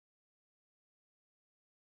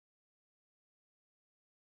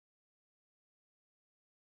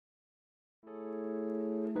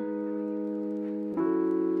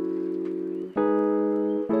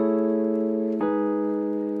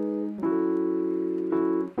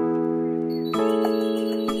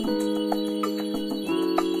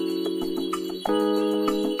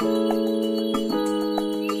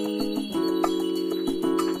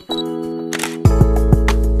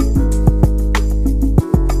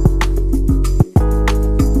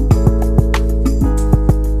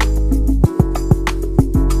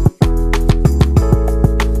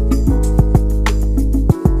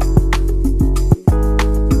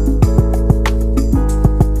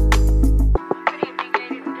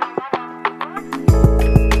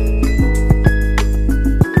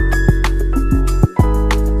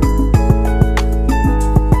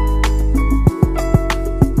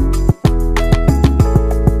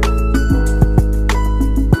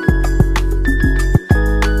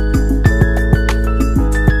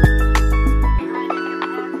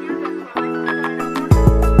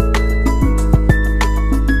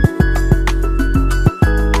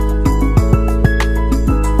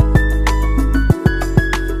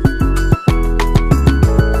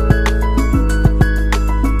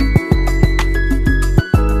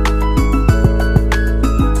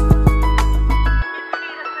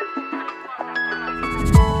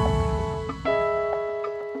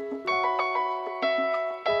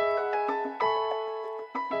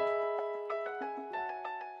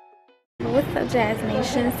What's up, Jazz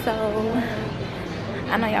Nation? So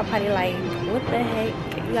I know y'all probably like, what the heck,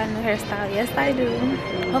 you got a new hairstyle? Yes, I do.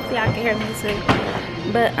 Hopefully y'all can hear me too.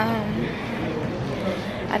 But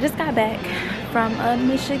I just got back from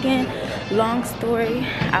Michigan. Long story,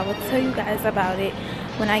 I will tell you guys about it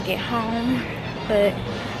when I get home. But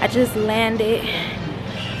I just landed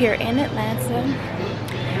here in Atlanta,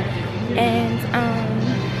 and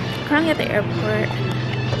currently at the airport.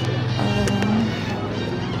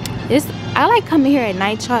 I like coming here at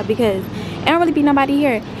night, y'all, because there don't really be nobody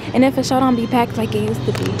here, and if a show don't be packed like it used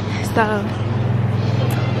to be. So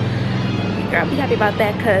girl, be happy about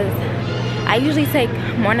that, because I usually take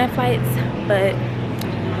morning flights, but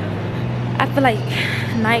I feel like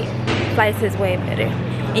night flights is way better,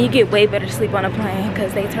 and you get way better sleep on a plane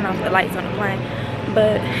because they turn off the lights on the plane.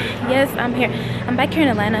 But yes, I'm here. I'm back here in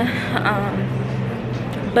Atlanta,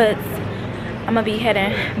 but I'm gonna be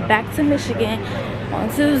heading back to Michigan on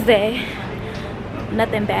Tuesday.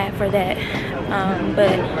 Nothing bad for that,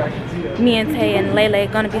 but me and Tay and Lele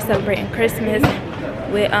gonna be celebrating Christmas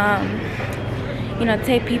with you know,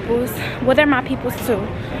 Tay peoples. Well, they're my peoples too,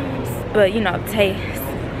 but you know, Tay's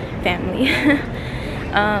family.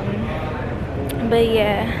 But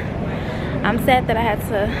yeah, I'm sad that I had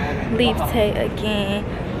to leave Tay again.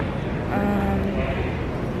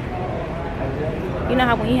 You know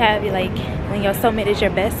how when you have, like, when your soulmate is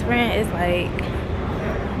your best friend, it's like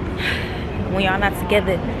when y'all not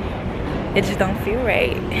together, it just don't feel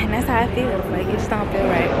right. And that's how I feel. Like, it just don't feel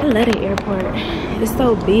right. I love the airport. It's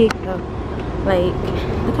so big though. Like,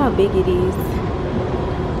 look how big it is.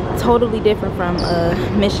 Totally different from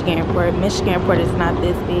Michigan airport. Michigan airport is not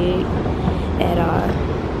this big at all.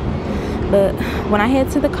 But when I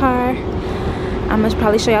head to the car, I'm gonna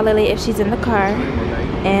probably show y'all Lily if she's in the car.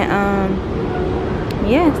 And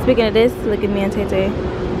yeah, speaking of this, look at me and Tay Tay.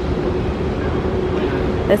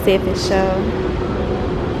 Let's see if it shows.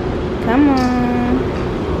 Come on.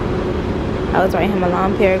 I was writing him a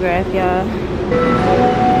long paragraph, y'all.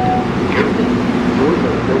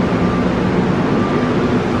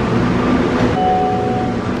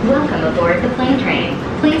 Welcome aboard the plane train.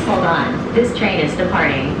 Please hold on. This train is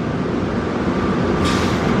departing.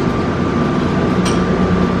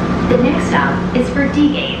 The next stop is for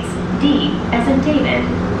D gates. D as in David.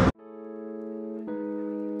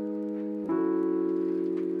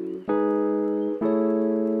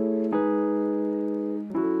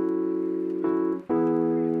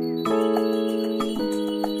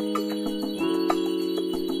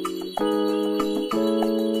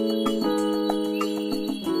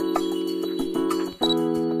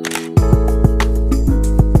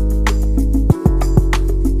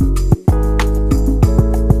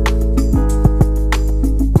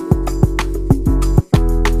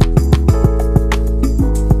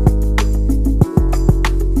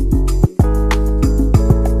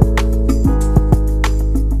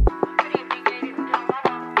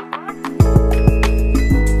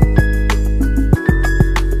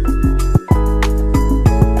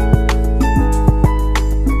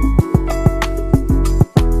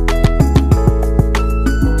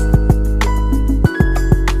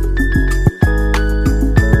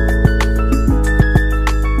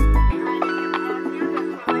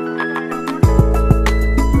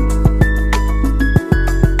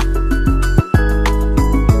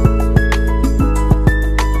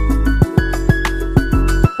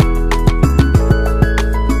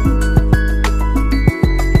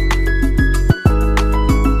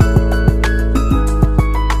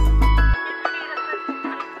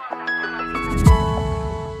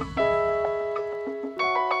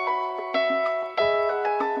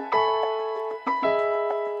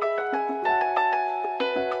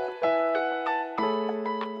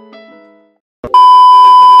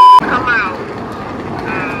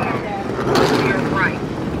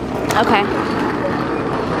 Okay.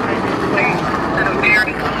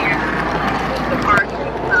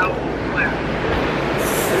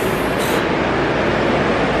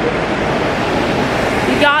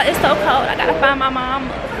 Y'all, it's so cold. I gotta find my mom.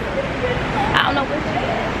 I don't know where she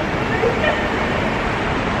is.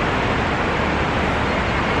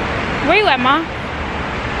 Where you at, Mom?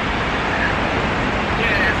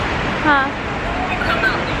 Yeah. Huh? You come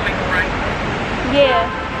out, you make a right. Yeah.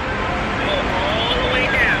 Walk all the way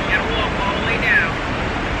down. You gotta walk all the way down.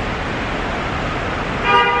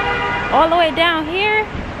 All the way down here?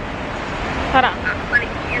 Hold on. I'm funny.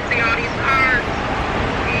 You see all these cars?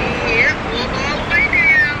 Yeah, walk all the way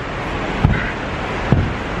down.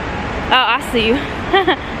 Oh, I see you.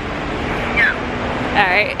 Yeah.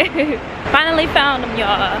 Alright. Finally found them,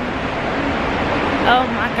 y'all. Oh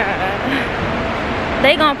my god.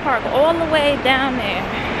 They gonna park all the way down there.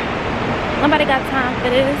 Nobody got time for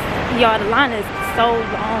this. Y'all, the line is so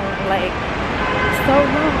long. Like, so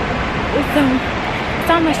long. It's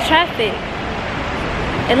so much traffic.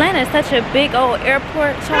 Atlanta is such a big old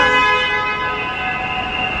airport, child.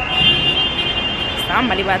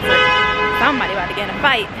 Somebody about to get in a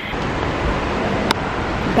fight.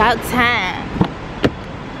 About time.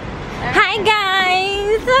 Hi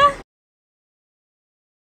guys.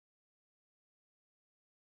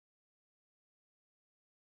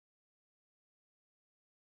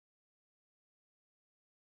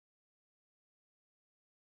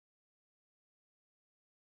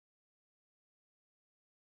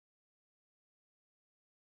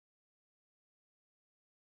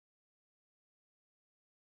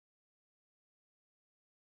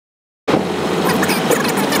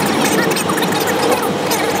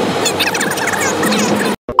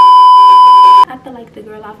 The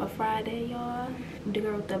girl off of Friday, y'all. The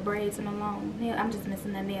girl with the braids and the long nail. I'm just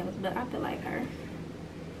missing the nails, but I feel like her.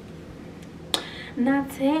 Now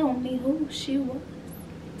tell me who she was.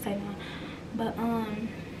 Say no. But I'm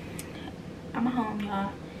home,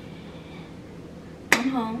 y'all. I'm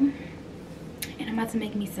home, and I'm about to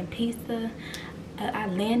make me some pizza. I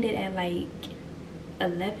landed at like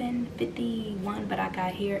 11:51, but I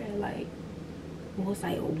got here at like, it was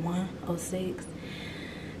like 1:06.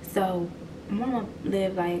 So Mama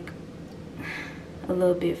live like a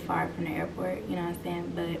little bit far from the airport, you know what I'm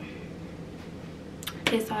saying, but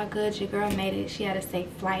it's all good. Your girl made it. She had a safe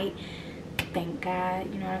flight, thank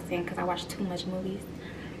God, you know what I'm saying, because I watched too much movies,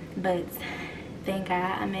 but thank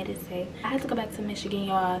God I made it safe. I had to go back to Michigan,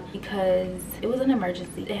 y'all, because it was an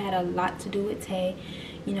emergency. It had a lot to do with Tay,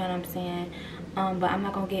 you know what I'm saying, but I'm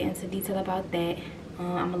not gonna get into detail about that.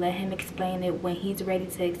 I'm gonna let him explain it when he's ready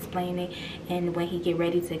to explain it, and when he get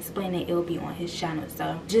ready to explain it, it'll be on his channel.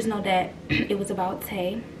 So just know that it was about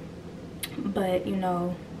Tay, but you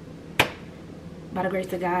know, by the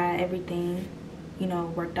grace of God, everything, you know,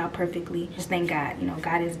 worked out perfectly. Just thank God, you know,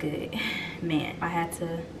 God is good. Man, I had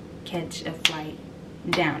to catch a flight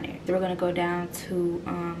down there. So we're gonna go down to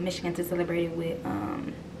Michigan to celebrate it with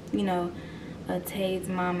you know, Tay's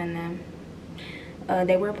mom and them.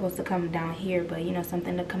 They were supposed to come down here, but you know,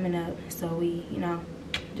 something to coming up, so we, you know,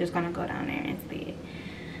 just gonna go down there instead.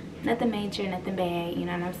 Nothing major, nothing bad, you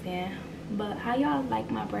know what I'm saying. But how y'all like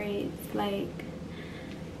my braids? Like,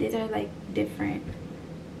 these are like different,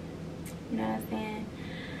 you know what I'm saying.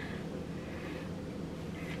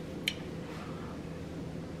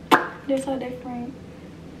 They're so different.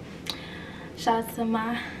 Shout out to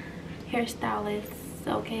my hairstylist,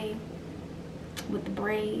 okay, with the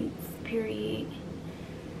braids, period.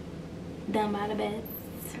 Done by the best.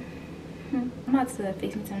 I'm about to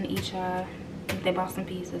fix me something to eat, y'all. They bought some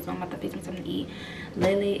pieces, so I'm about to fix me something to eat.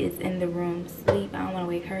 Lily is in the room sleep. I don't want to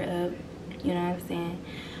wake her up, you know what I'm saying.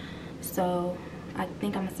 So I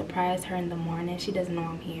think I'm gonna surprise her in the morning. She doesn't know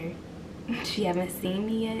I'm here. She haven't seen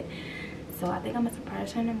me yet, so I think I'm gonna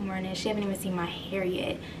surprise her in the morning. She haven't even seen my hair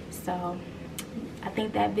yet, so I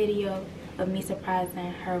think that video of me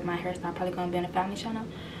surprising her with my hairstyle probably gonna be on the family channel.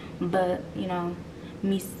 But you know,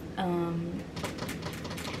 me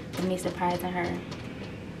surprising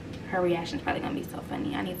her reaction is probably gonna be so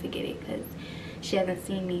funny. I need to get it because she hasn't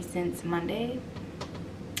seen me since Monday,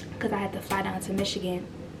 because I had to fly down to Michigan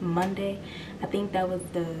Monday. I think that was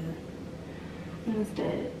the, when was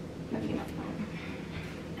that? Let me get my phone.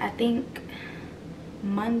 I think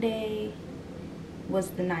Monday was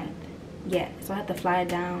the 9th. Yeah, so I had to fly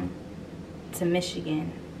down to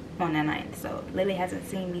Michigan on the 9th. So Lily hasn't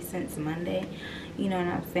seen me since Monday, you know what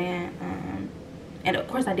I'm saying. And of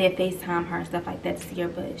course I did FaceTime her and stuff like that to see her,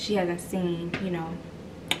 but she hasn't seen, you know,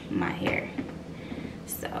 my hair.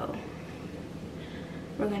 So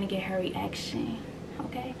we're gonna get her reaction,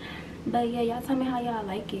 okay? But yeah, y'all tell me how y'all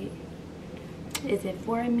like it. Is it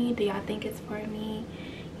for me? Do y'all think it's for me?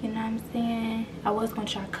 You know what I'm saying? I was gonna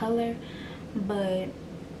try color, but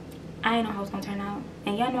I didn't know how it was gonna turn out.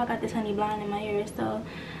 And y'all know I got this honey blonde in my hair, so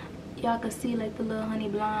y'all could see like the little honey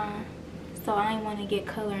blonde. So I didn't want to get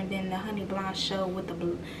color and then the honey blonde show with the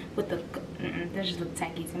blue, with the that just looked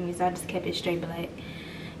tacky to me, so I just kept it straight black.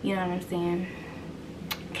 You know what I'm saying?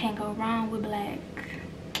 Can't go wrong with black.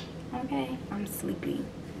 Okay, I'm sleepy.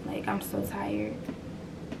 Like, I'm so tired.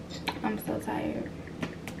 I'm so tired,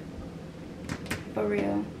 for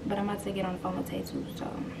real. But I'm about to get on the phone with Tay too, so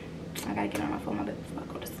I gotta get on my phone before I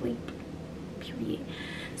go to sleep, period.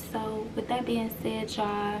 So with that being said,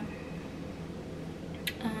 y'all,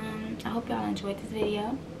 I hope y'all enjoyed this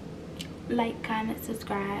video. Like, comment,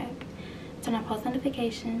 subscribe, turn on post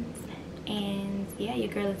notifications, And yeah, your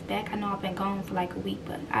girl is back. I know I've been gone for like a week,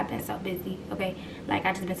 but I've been so busy. Okay, like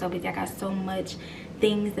I just been so busy. I got so much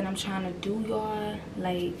things that I'm trying to do, y'all.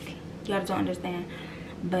 Like y'all don't understand,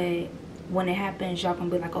 but when it happens, y'all gonna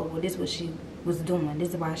be like, oh well, this is what she was doing, this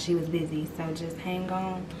is why she was busy. So just hang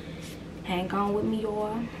on with me,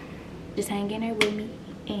 y'all. Just hang in there with me,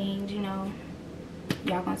 and you know,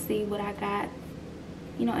 y'all gonna see what I got,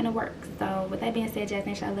 you know, in the works. So with that being said,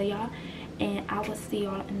 Jasmine, I love y'all, and I will see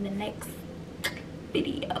y'all in the next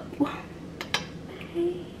video.